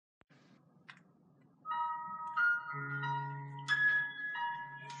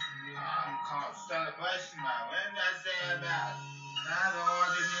question mark. What did I say about it? Now the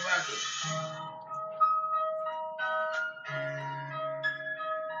order new record.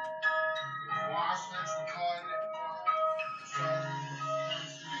 Washington's recording it for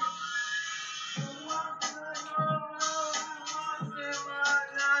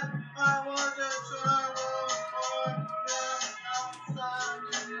I was a trouble for them outside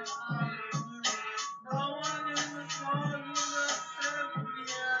in the audience. No one in the phone said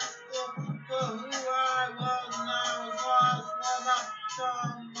yes for who I was, and I was lost without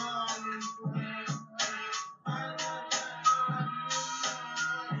somebody's friend. I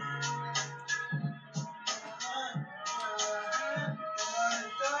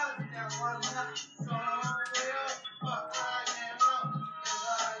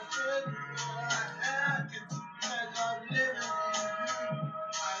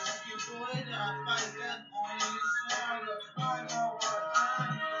know what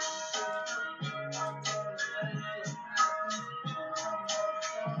I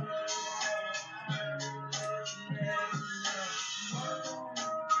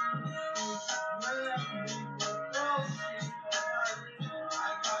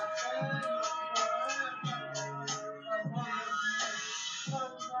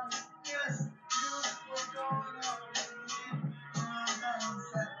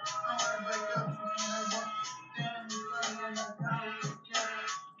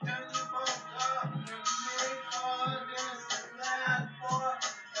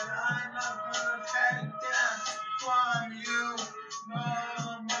from you no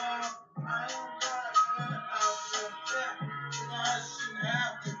more. I don't got hurt out there, 'cause I shouldn't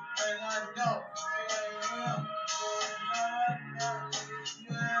have to, and I know I will.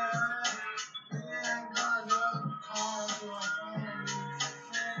 Yeah, we ain't gonna call to a phone.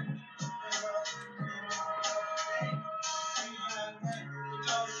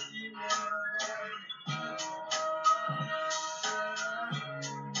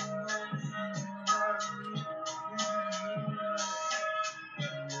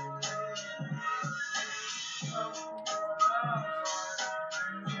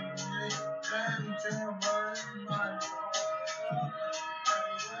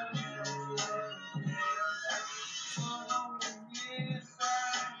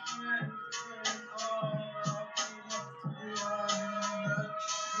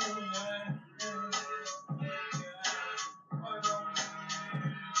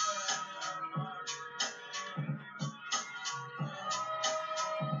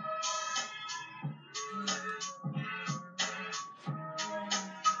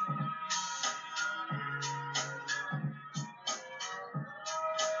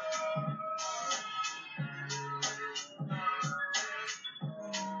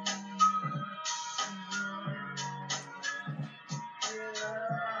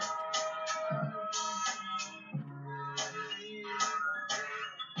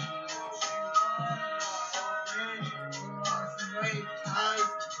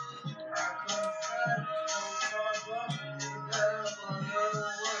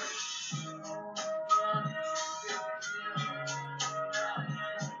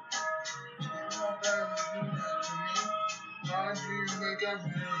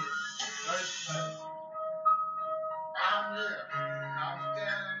 I'm here. I'm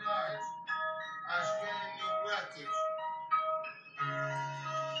standing nice. I spin new records.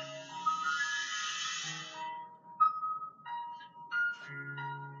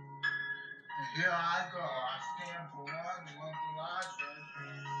 And here I go. I stand for one and one for I said.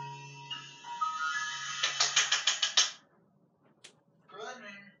 Good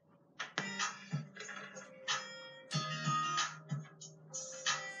man.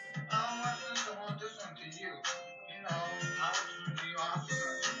 I want this one to you. You know, I was listening to you also.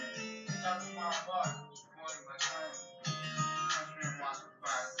 That's my butt. Supporting my son. Country and watch the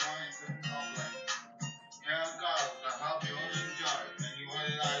fight. Going to the public. Here it goes. I hope you all enjoy it. And you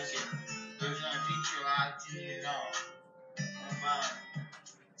really like it. There's no teacher like you know. What about it?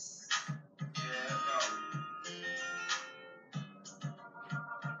 Here it goes.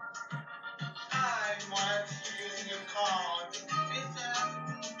 I want to use your card.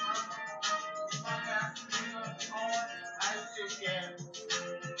 I should get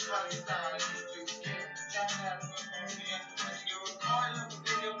touchdown to get down that you record a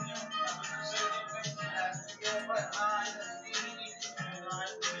video has to get what I see and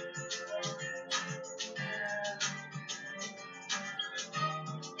I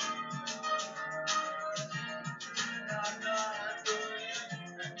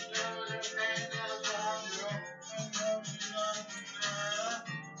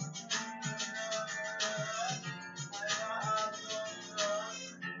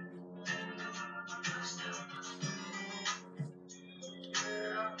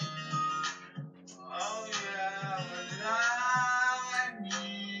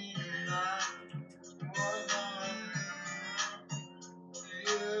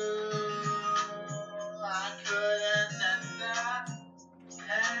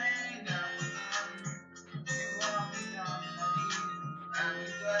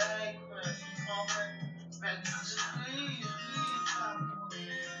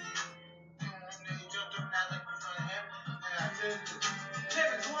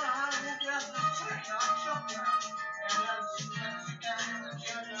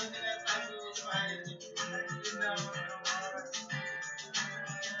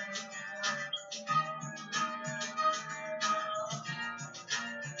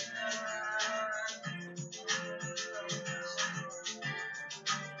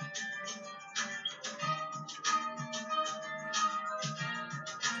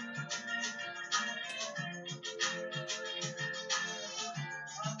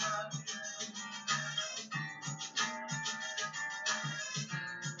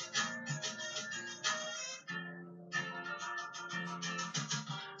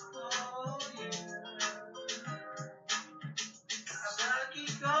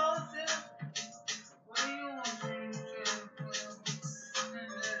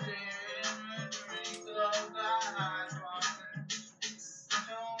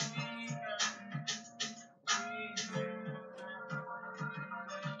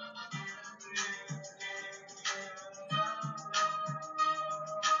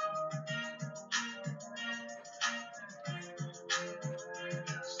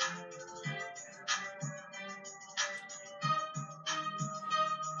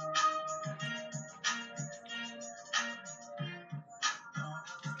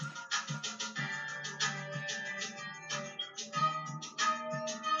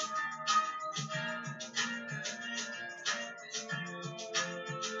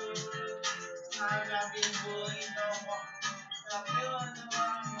not being bullied no more. Not feeling the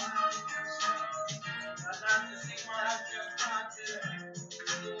wrong mind yourself. I like to see my life just not there.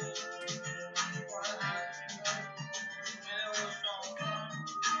 What happened? And it was no fun.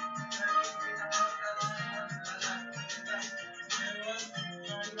 Let me be the one that I like to be. It was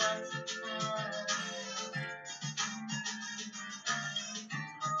so much fun.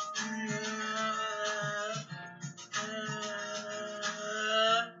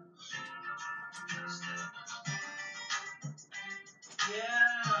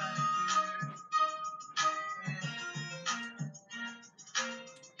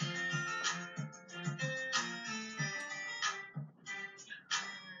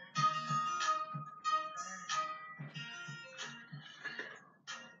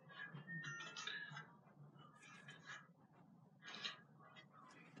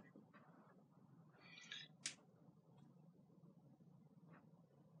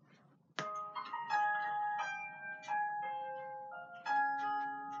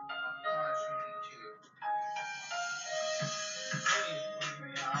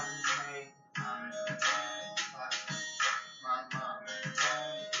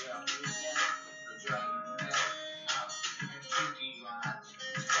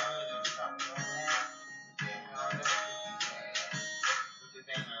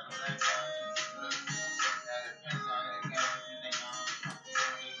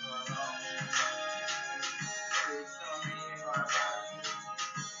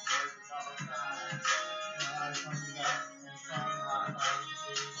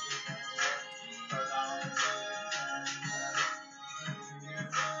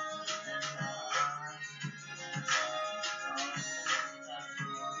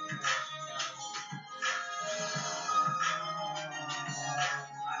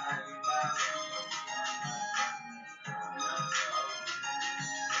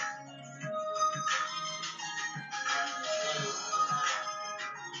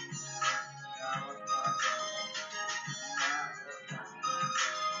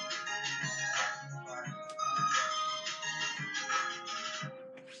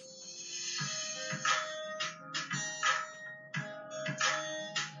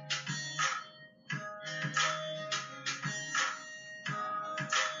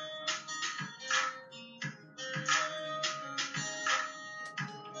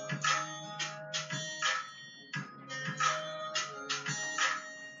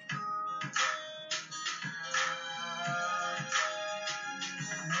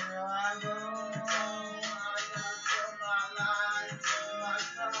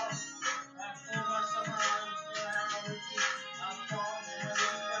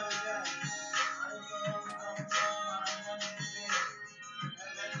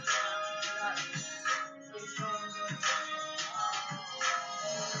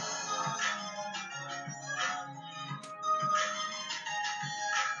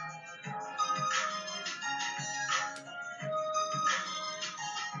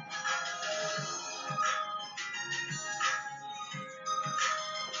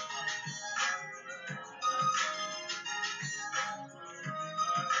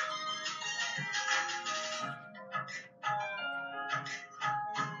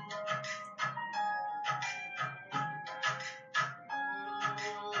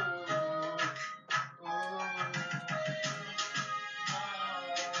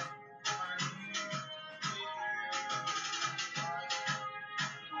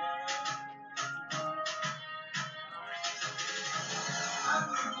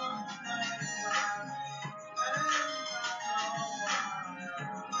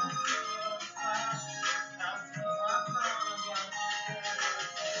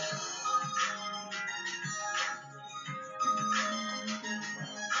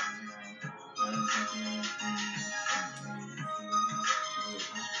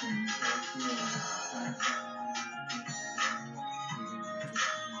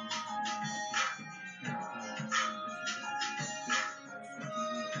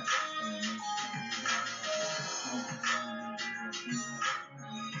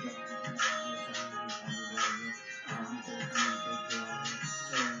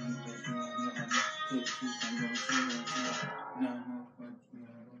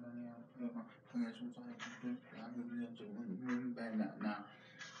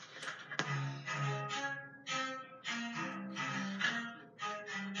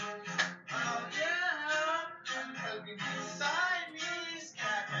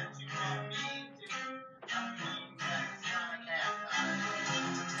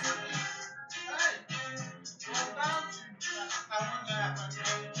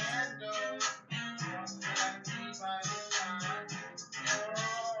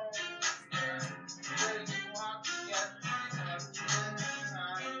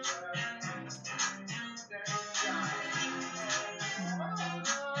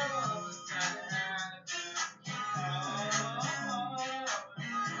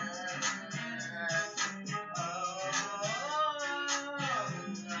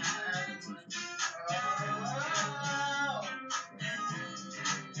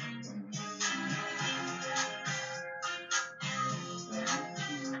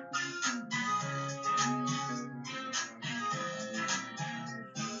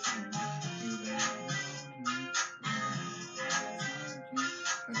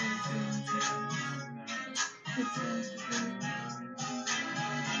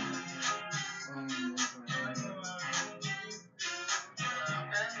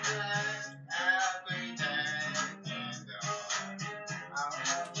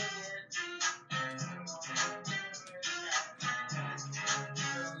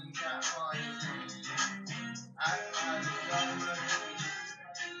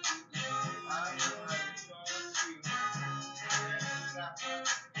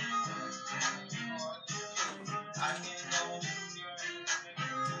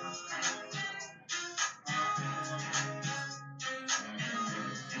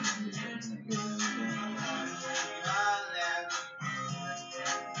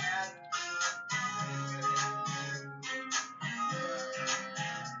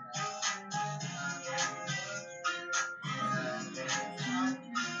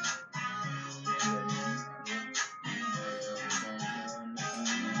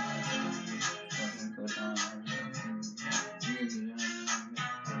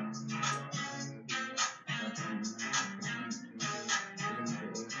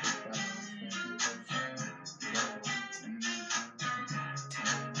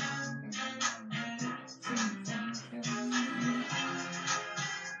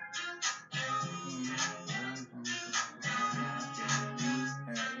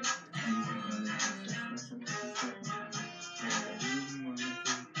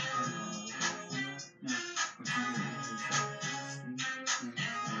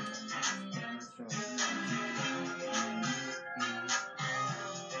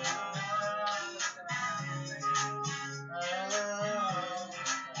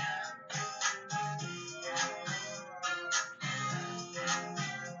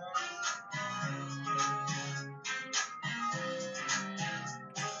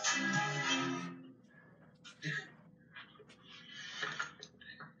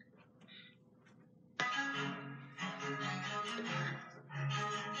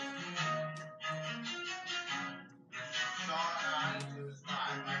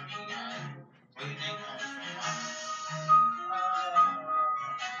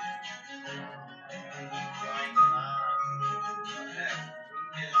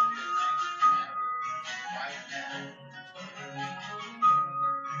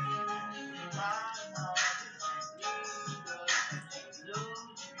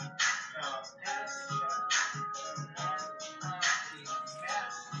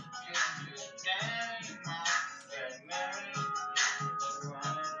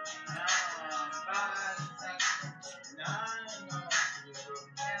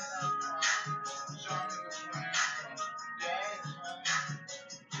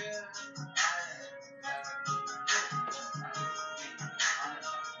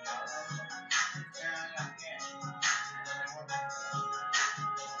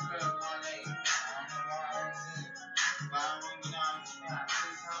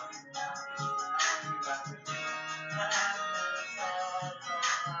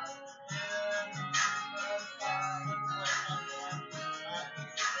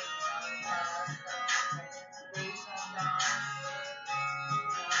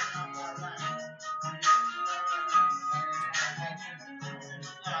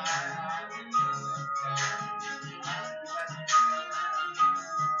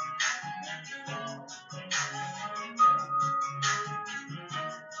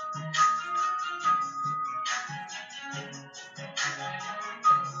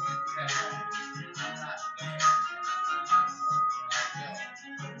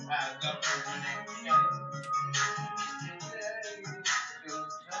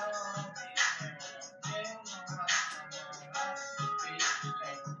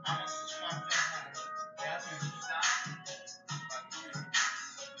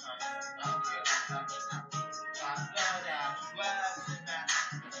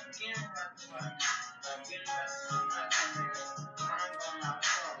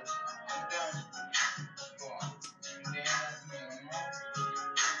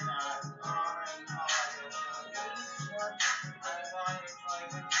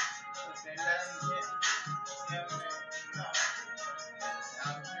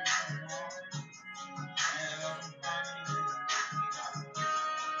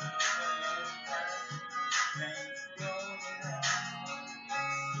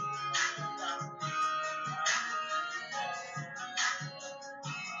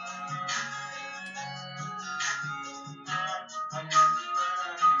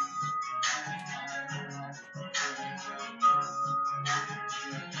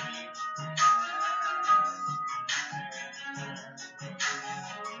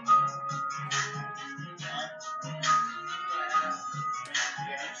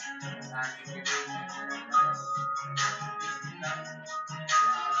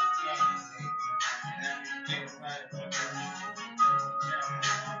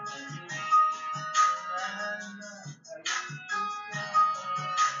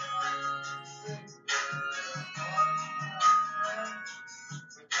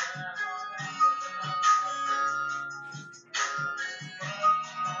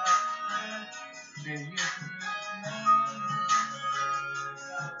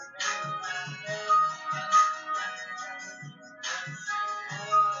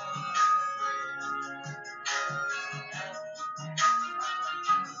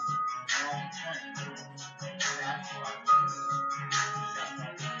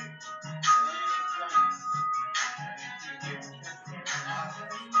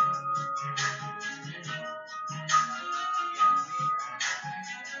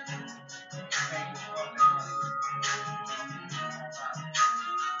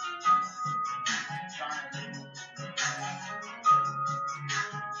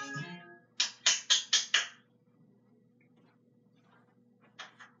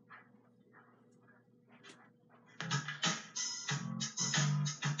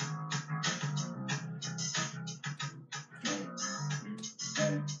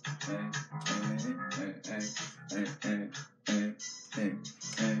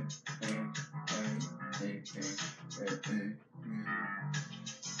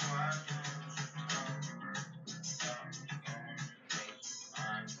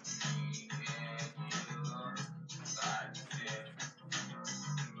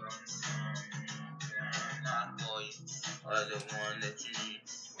 Or the one that you need.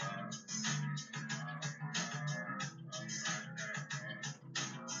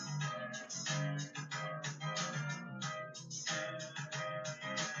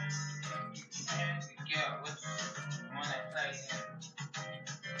 Yeah, which one that played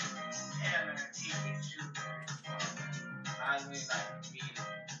him and TV shoot. I really like to read it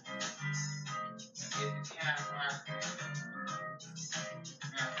and get the camera.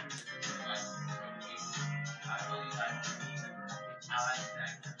 I really like to read. I like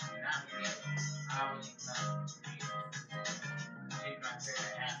that. Not read. I really like to read. It's my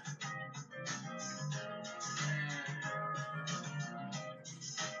favorite app.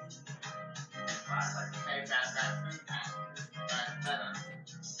 I like to say that sometimes. That's better.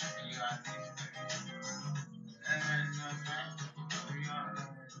 You are and we are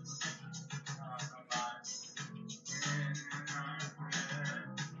talk about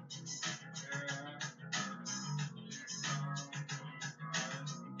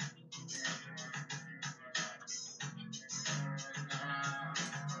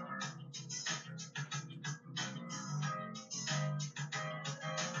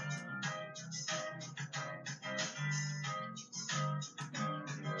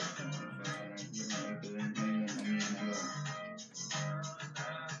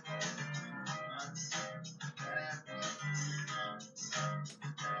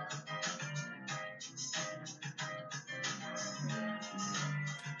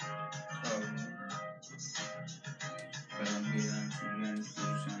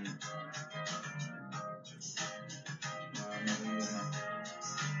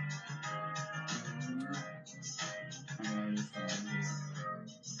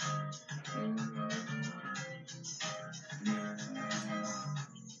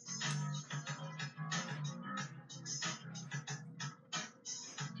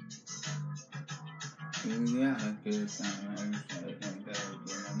yeah, I could sound like I'm better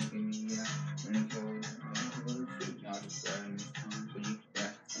than I'm making me yeah. When it goes, not just starting this time, but you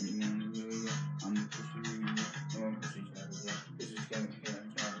got anyone to do it. I'm pushing you, no one pushes you out of that. This is Kevin here, I'm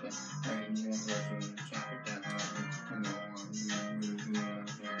trying to get everyone rushing in the check with that hard. I know I'm really good, I'm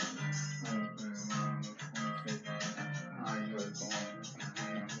trying to get. I don't put it around, I'm fake on that. I enjoy going,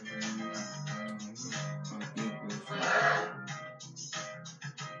 I'm not really not. I'll keep it.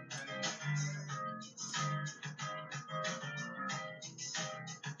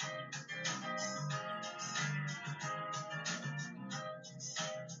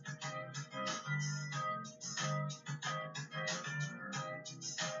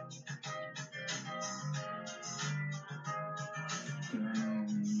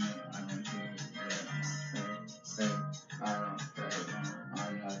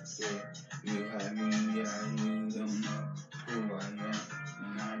 You have me, yeah, you don't know who I am,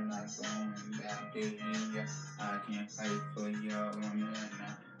 and I'm not going back to you, yeah. I can't fight for your woman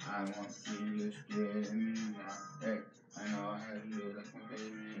now. I want you to stay me now. Hey, I know I have you like my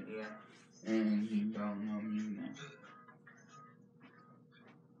baby, yeah, and you don't know me now.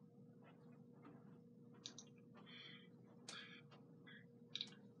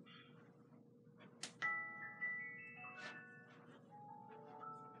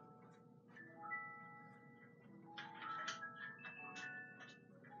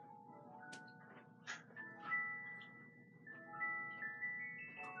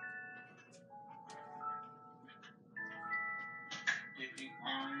 If you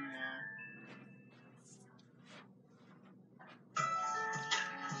want now.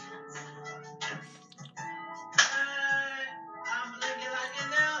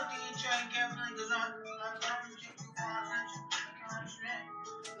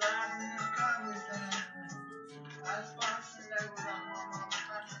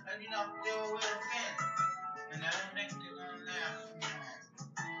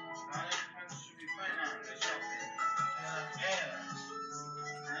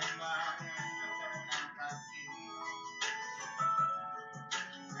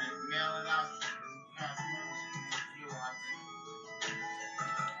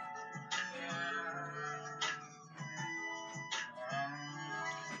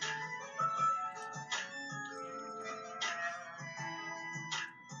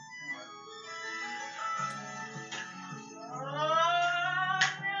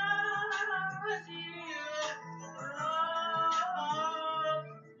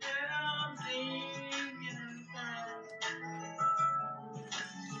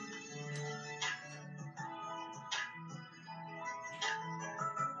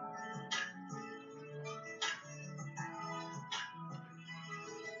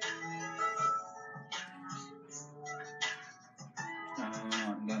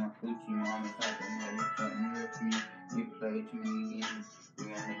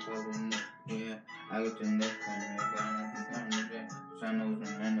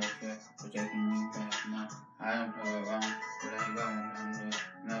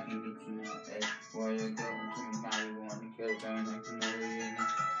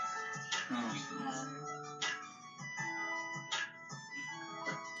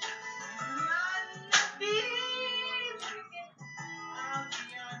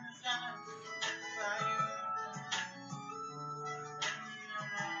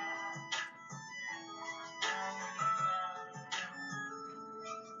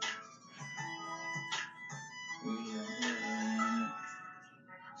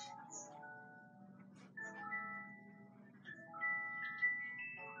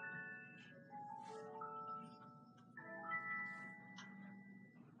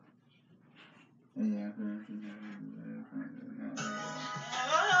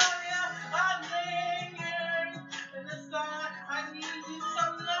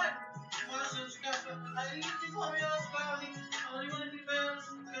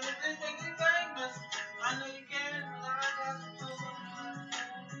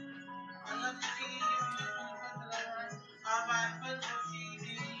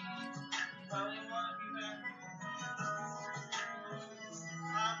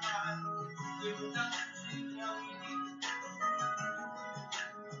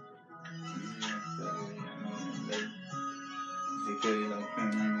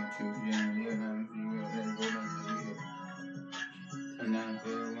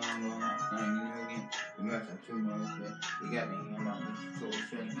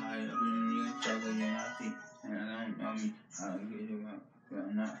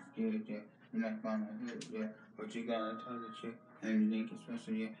 But you gotta tell the chick, and you think it's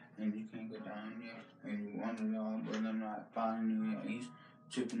special yet, and you can't go down yet, and you want it all, but I'm not following you yet. He's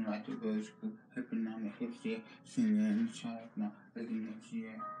tripping like the bird school, hipping on the hips, yeah, singing in the track now, looking at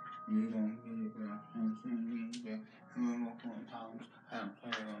you, yeah, and you don't get it, bro. I'm saying, yeah, I'm more important times, I don't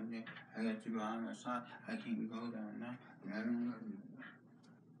play on there, I got you behind the side, I can't go down now, and I don't love you.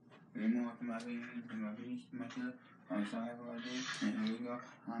 Anymore to my baby, to my beast, to my killer. I'm sorry for this, and here we go.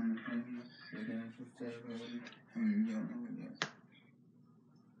 I'm the baby, you're gonna stay with me, and you don't know it yet.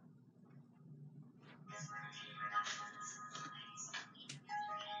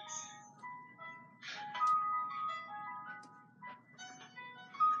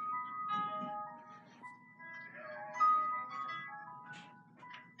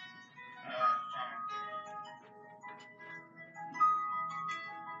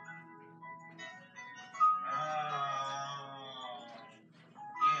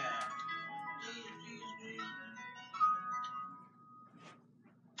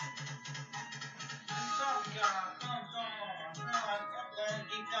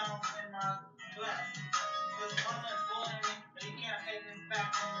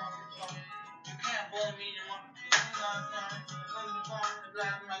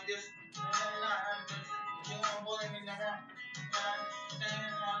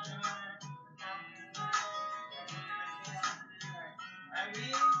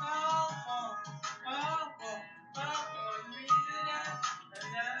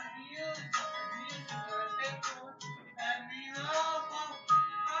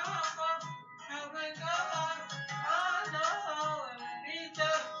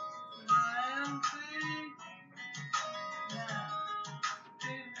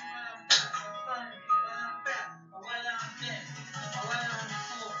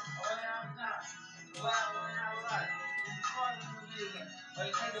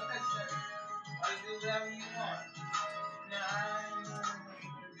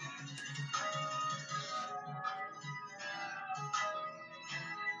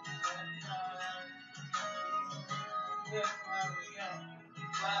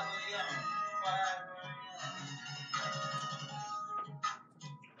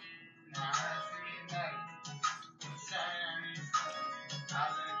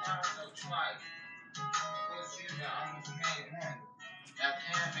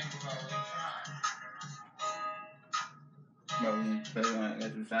 But we play on it,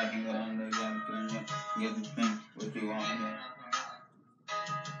 let the side can go on the young thing, get the pink, what you want, yeah.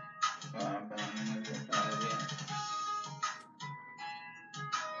 So I'm buying it, just out of there.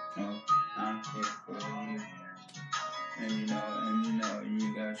 So I'm here for you. And you know,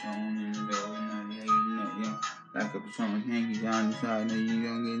 you got someone in the door, and yeah, you know, yeah. Like a Patron hanky on the side, no, you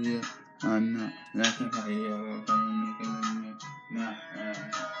don't get it. I'm not, like a fire, I'm gonna make it, nah.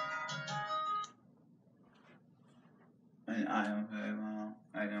 And I don't play around,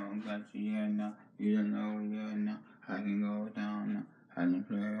 I don't got you yet now, you don't know yet now, I can go down now, I don't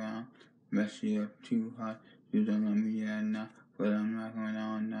play around, mess you up too hard, you don't know me yet now, but I'm not going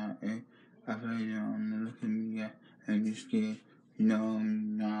on now, eh, I play you on, look at me yet, and you scared, you know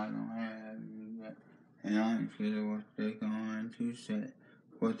I'm not, I don't have you yet, and I ain't scared of what they going to say,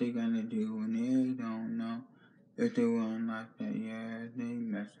 what they gonna do when they don't know, if they run like that, yeah, they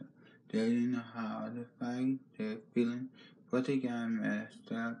mess up. They didn't know how to fight their feelings, but they got messed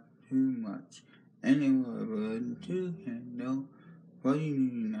up too much. And they were willing to handle what you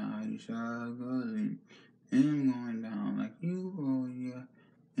need now, you struggling. And I'm going down like you, oh yeah.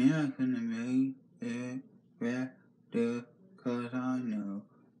 And I couldn't make it better, cause I know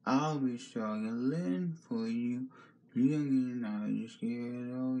I'll be struggling for you. You don't get it now, you're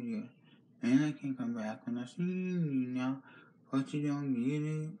scared, oh yeah. And I can't come back when I see you now, but you don't get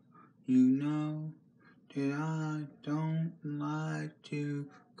it. You know that I don't like to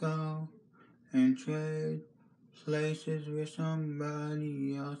go, and trade places with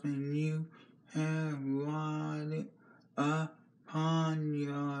somebody else, and you have brought it upon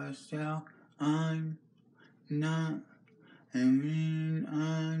yourself. I'm not, and when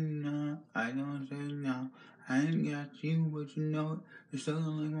I'm not, I don't say no. I ain't got you, but you know it. You're still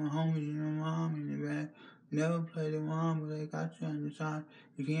like my homies and your mom in the back. Never played around, but they got you on the side.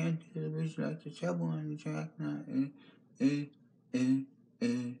 You can't do the bitch like the trouble on the track now.